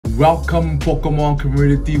Welcome Pokemon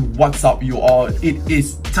community, what's up you all? It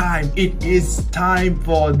is time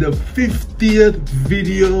for the 50th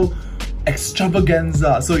video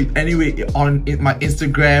extravaganza. So anyway, on my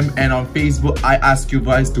Instagram and on Facebook, I asked you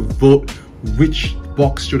guys to vote which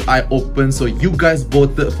box should I open. So you guys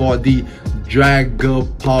voted for the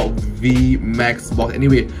Dragapult VMAX box.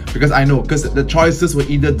 Anyway, because I know, because the choices were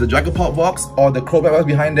either the Dragapult box or the CROBAT box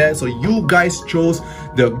behind there. So you guys chose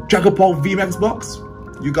the Dragapult VMAX box.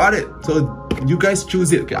 You got it. So you guys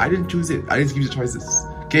choose it. Okay, I didn't choose it. I didn't give you the choices.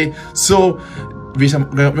 Okay, so we're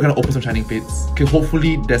gonna open some shining fates. Okay,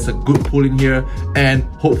 hopefully there's a good pull in here, and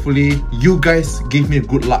hopefully you guys give me a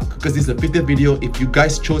good luck, because this is the 50th video. If you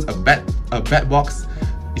guys chose a bad box,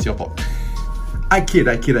 it's your fault. I kid.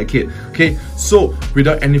 Okay, so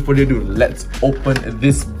without any further ado, let's open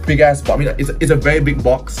this big ass box. I mean, it's a very big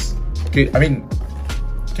box. Okay, I mean,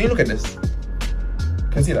 can you look at this?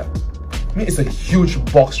 Can you see that? I mean, it's a huge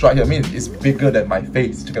box right here. I mean, it's bigger than my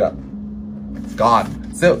face. Check it out. It's gone.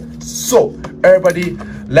 So everybody,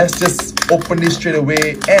 let's just open this straight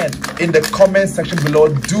away. And in the comment section below,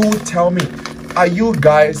 do tell me, are you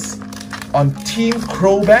guys on Team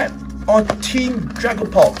CROBAT or Team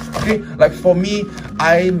Dragapult? Okay, like for me,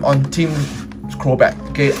 I'm on Team CROBAT.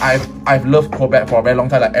 Okay, I've loved CROBAT for a very long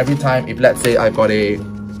time. Like every time, if let's say I've got a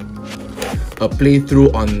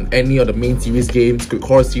playthrough on any of the main series games,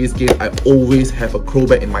 core series games, I always have a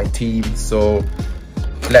CROBAT in my team. So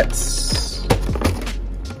let's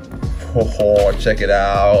check it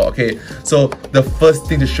out. Okay, so the first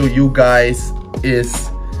thing to show you guys is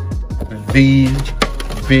the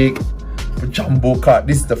big jumbo card.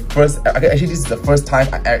 This is the first, actually this is the first time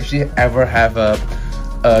I actually ever have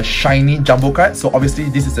a shiny jumbo card. So obviously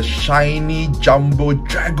this is a shiny jumbo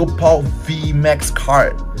Dragapult VMAX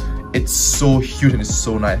card. It's so huge and it's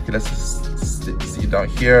so nice. Okay, let's just see down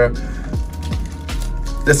here.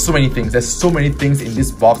 There's so many things. There's so many things in this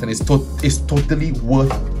box, and it's totally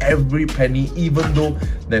worth every penny, even though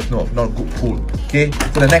there's not a good pull. Okay,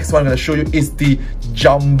 so the next one I'm gonna show you is the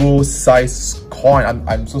jumbo size coin.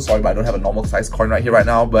 I'm so sorry, but I don't have a normal size coin right here right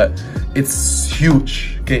now, but it's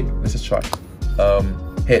huge. Okay, let's just try.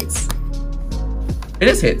 Hits. It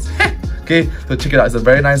is hits. Okay, so check it out. It's a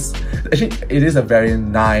very nice, actually it is a very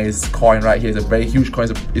nice coin right here. It's a very huge coin.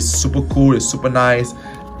 It's super cool, it's super nice.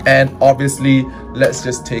 And obviously, let's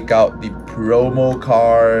just take out the promo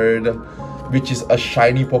card, which is a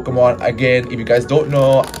shiny Pokemon. Again, if you guys don't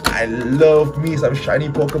know, I love me some shiny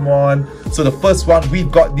Pokemon. So the first one,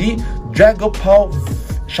 we've got the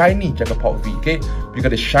shiny Dragapult V. Okay, we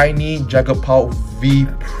got the shiny Dragapult V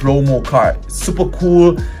promo card. Super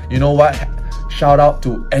cool. You know what? Shout out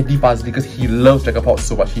to Eddie Fazli, because he loves Dragapult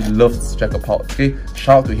so much. He loves Dragapult. Okay,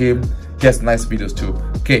 shout out to him. He has nice videos too.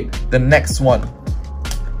 Okay, the next one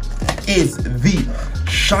is the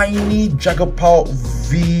shiny Dragapult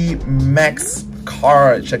VMAX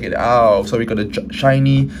card. Check it out. So we got the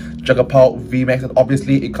shiny Dragapult VMAX, and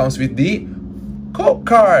obviously it comes with the code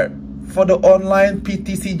card for the online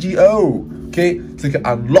PTCGO. Okay, so you can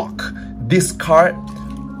unlock this card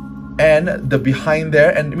and the behind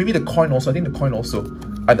there, and maybe the coin also. I think the coin also.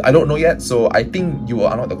 I don't know yet, so I think you will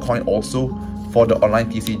unlock the coin also for the online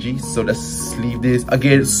TCG. So let's leave this.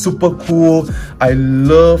 Again, super cool. I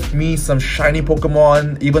love me some shiny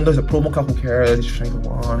Pokemon. Even though it's a promo card, who cares? It's shiny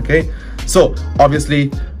Pokemon. Okay, so obviously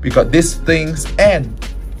we got these things and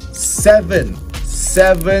seven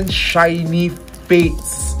shiny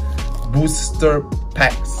fates booster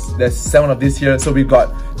packs. There's 7 of these here. So we got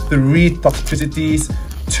 3 Toxtricities,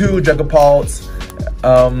 2 Dragapults,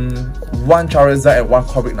 1 Charizard, and 1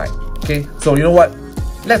 Corvic Knight. Okay, so you know what?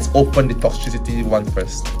 Let's open the Toxtricity one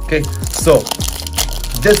first. Okay, so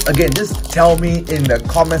just tell me in the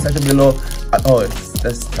comment section below.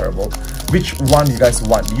 That's terrible. Which one you guys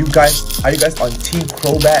want? Are you guys on Team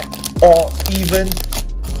CROBAT or even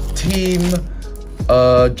Team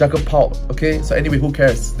Dragapult? Okay, so anyway, who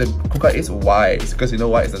cares? The code card is white, because you know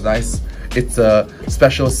what? It's a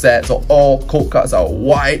special set, so all code cards are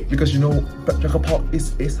white, because you know Dragapult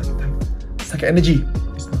is like energy.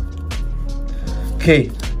 It's not.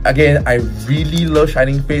 Okay, again, I really love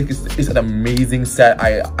Shining Face. It's an amazing set.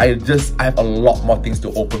 I have a lot more things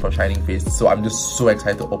to open from Shining Face, so I'm just so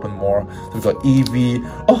excited to open more. So we got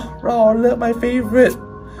Eevee. Oh, Rowlet, my favorite.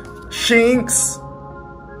 Shinx.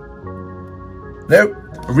 Nope.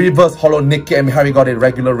 Reverse Hollow Nikki, and we got a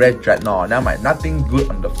regular red Dreadnought. Now, nothing good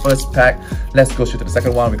on the first pack. Let's go straight to the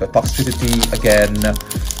second one. We got Toxtricity again.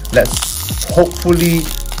 Let's hopefully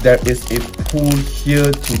there is a pool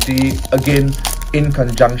here today again, in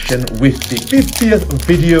conjunction with the 50th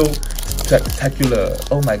video spectacular.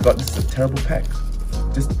 Oh my god, this is a terrible pack.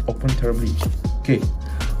 Just opened terribly. Okay,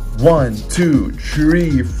 1, 2,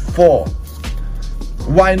 3, 4.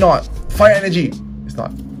 Why not? Fire energy. It's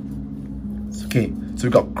not. It's okay. So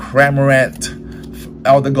we got Cramorant,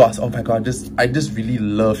 Elder Gods. Oh my god, I just really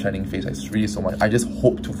love Shining Face. It's really so much. I just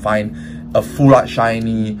hope to find a full art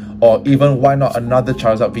shiny, or even why not another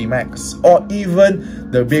Charizard VMAX, or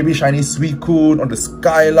even the baby shiny Suicune or the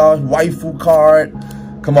Skylar waifu card.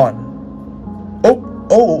 Come on.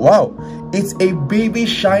 Oh wow, it's a baby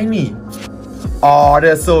shiny. Oh,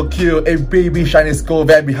 that's so cute. A baby shiny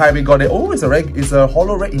CROBAT behind. We got it. Oh, it's a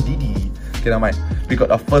holo red indeed. Okay, never mind. We got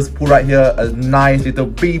our first pull right here. A nice little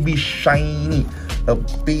baby shiny. A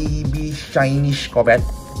baby shiny CROBAT.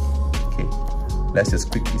 Okay, let's just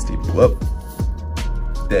quickly step up.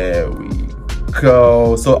 There we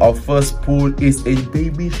go. So our first pull is a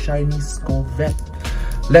baby shiny CROBAT.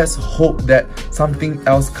 Let's hope that something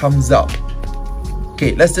else comes up.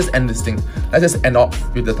 Okay, let's just end this thing. Let's just end off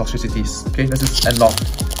with the toxicities. Okay, let's just end off.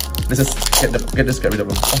 Let's just get rid of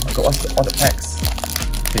them. Oh my god, what's all the packs?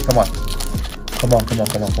 Okay, come on. Come on.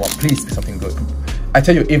 Please be something good. I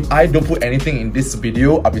tell you, if I don't put anything in this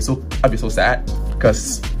video, I'll be so sad.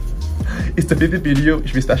 Because it's the 50th video, it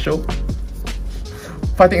should be special.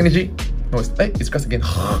 Fighting energy. No, it's just again.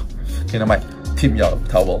 Okay, now my Team Yellow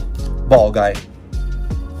Towel. Ball guy.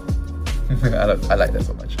 I like that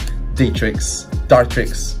so much. Daytrix,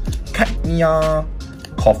 Dartrix, Cacnea,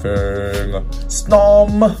 Coughing,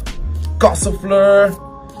 Snom, Gossifleur,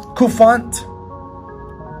 Koufant.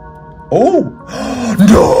 Oh!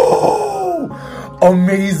 No!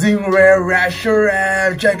 Amazing rare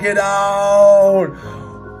Reshiram! Check it out!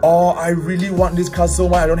 Oh, I really want this card so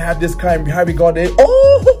much. I don't have this card, and behind we got it.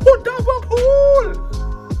 Oh! Double pull!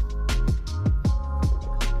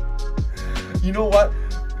 You know what?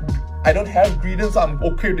 I don't have Greedent, so I'm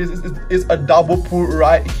okay. This is a double pull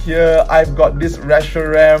right here. I've got this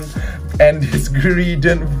Reshiram and this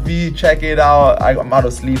Greedent V. Check it out. I'm out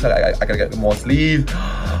of sleeves. I gotta get more sleeves.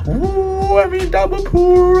 Ooh, I mean double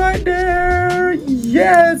pull right there.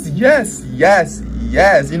 Yes.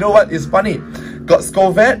 You know what? It's funny. Got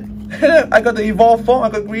CROBAT. I got the Evolve form. I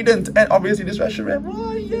got Greedent, and obviously this Reshiram.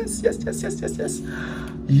 Oh, yes.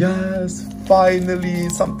 Yes, finally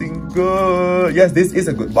something good. Yes, this is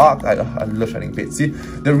a good box. I love Shining Face. See,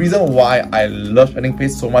 the reason why I love Shining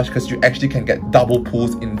Face so much because you actually can get double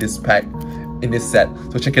pulls in this pack, in this set.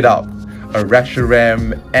 So check it out. A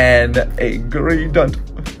Reshiram and a Greedent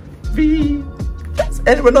V. Yes,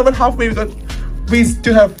 and we're not even halfway. We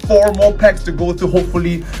still have 4 more packs to go to.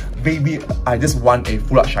 Hopefully, baby, I just want a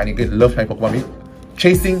full art shiny. I love shiny Pokemon.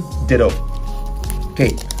 Chasing Ditto.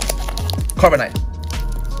 Okay, Carbonite.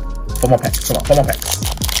 4 more packs, come on, 4 more packs.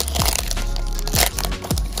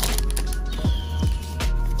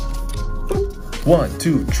 One,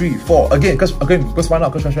 2, 3, 4. Again, because why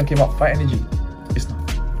not? Because Reshiram came out. Fire energy. It's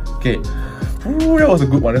not. Okay. Ooh, that was a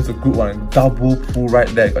good one. That's a good one. Double pull right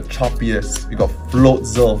there. You got Choppius. We got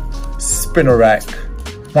Floatzel, Spinarak,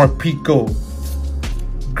 Morpeko,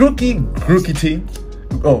 Grookey team.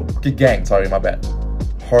 Oh, Gigang. Sorry, my bad.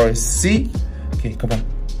 Horsey. Okay, come on.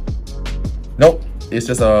 Nope. It's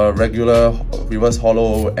just a regular reverse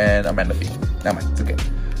holo and a Manaphy. Never mind, it's okay.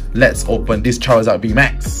 Let's open this Charizard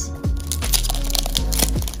VMAX.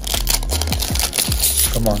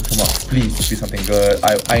 Come on. Please be something good.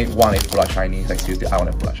 I want a full art shiny. Like seriously, I want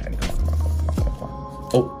a full art shiny. Come on.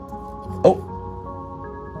 Oh.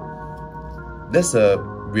 That's a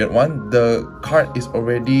weird one. The card is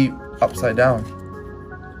already upside down.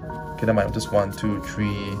 Okay, never mind. Just 1, 2,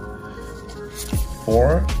 3,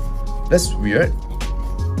 4. That's weird.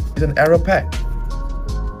 It's an arrow pack.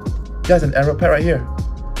 Yeah, it's an arrow pack right here.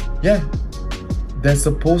 Yeah. There's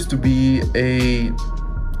supposed to be a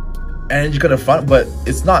energy card at the front, but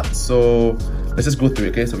it's not. So let's just go through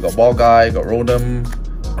it, okay? So we got Ball Guy, got Rotom,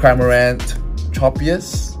 Cramorant,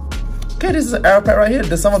 Choppius. Okay, this is an arrow pack right here.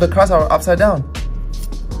 Some of the cards are upside down.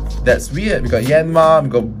 That's weird. We got Yanma, we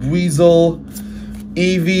got Weasel,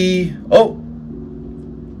 Eevee.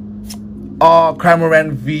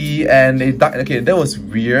 Cramorant V and a duck. Okay, that was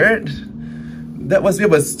weird. That was weird,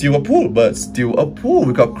 but still a pull.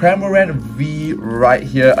 We got Cramorant V right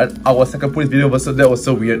here. Our second pull video was that was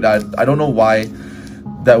so weird. I don't know why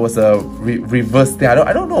that was a reverse thing.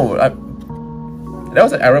 I don't know. That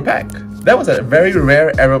was an arrow pack. That was a very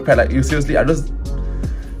rare arrow pack. Like seriously,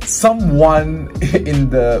 someone in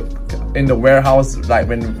the warehouse, like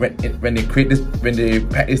when they create this, when they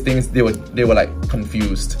pack these things, they were like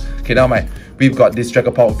confused. Okay, now we've got this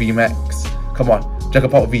Dragapult VMAX. Come on,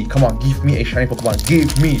 Dragapult V. Come on, give me a shiny Pokemon.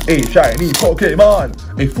 Give me a shiny Pokemon.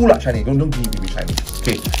 A full art shiny. Don't give me shiny.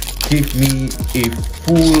 Okay, give me a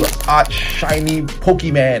full art shiny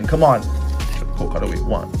Pokemon. Come on. Go cut away.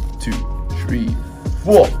 1, 2, 3,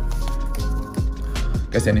 4.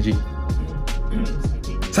 Guess the energy.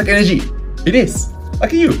 Suck energy. It is.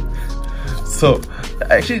 Lucky you. So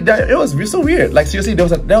actually, it was so weird. Like seriously, there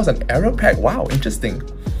was an error pack. Wow, interesting.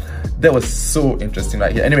 That was so interesting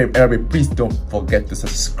right here. Anyway, everybody, please don't forget to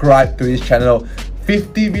subscribe to this channel.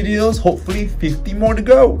 50 videos, hopefully 50 more to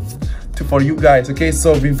go for you guys. Okay,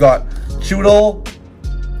 so we've got Chudel.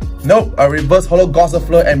 Nope, a reverse holo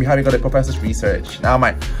Gossifleur, and behind we got the Professor's Research. Now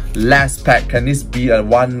my last pack. Can this be a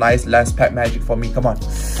one nice last pack magic for me? Come on.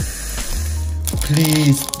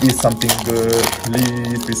 Please be something good.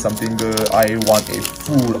 Please be something good. I want a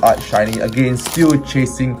full art shiny. Again, still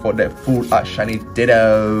chasing for that full art shiny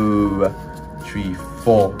Ditto. 3,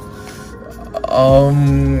 4.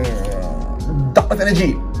 Dark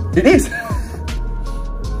Energy. It is.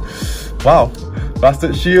 Wow.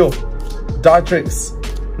 Bastard Shield. Dartrix.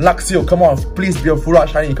 Luxio, come on, please be a full art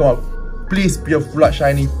shiny, come on. Please be a full art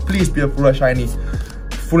shiny, please be a full art shiny.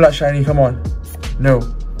 Full art shiny, come on. No.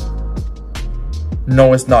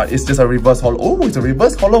 No, it's not. It's just a reverse holo. Oh, it's a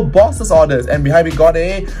reverse holo Boss's Orders. And behind we got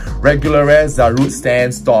a regular rare Zarut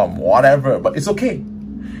Sandstorm, whatever. But it's okay.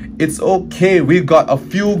 It's okay. We've got a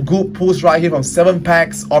few good pulls right here from 7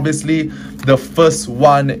 packs. Obviously, the first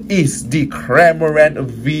one is the Cramorant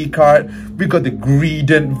V card. We got the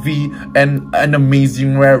Greedent V and an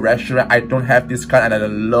amazing rare Reshiram. I don't have this card and I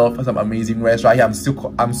love some amazing rares right here. I'm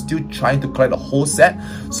still trying to collect the whole set.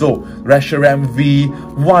 So Reshiram V,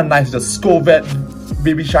 one nice the CROBAT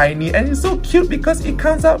baby shiny, and it's so cute because it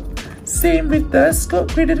comes out same with the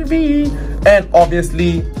Greedent V. And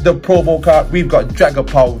obviously the promo card, we've got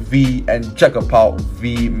Dragapult V and Dragapult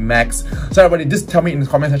VMAX. So everybody, just tell me in the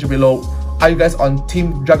comment section below, are you guys on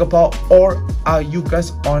Team Dragapult or are you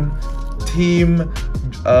guys on Team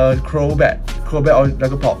CROBAT or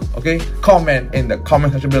Dragapult? Okay, comment in the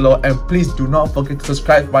comment section below, and please do not forget to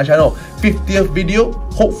subscribe to my channel. 50th video,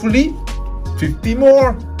 hopefully 50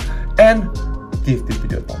 more, and give this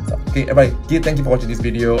video a thumbs up. Okay, everybody, thank you for watching this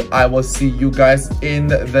video. I will see you guys in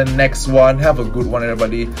the next one. Have a good one,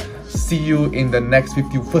 everybody. See you in the next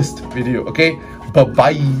 51st video. Okay, bye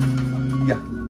bye.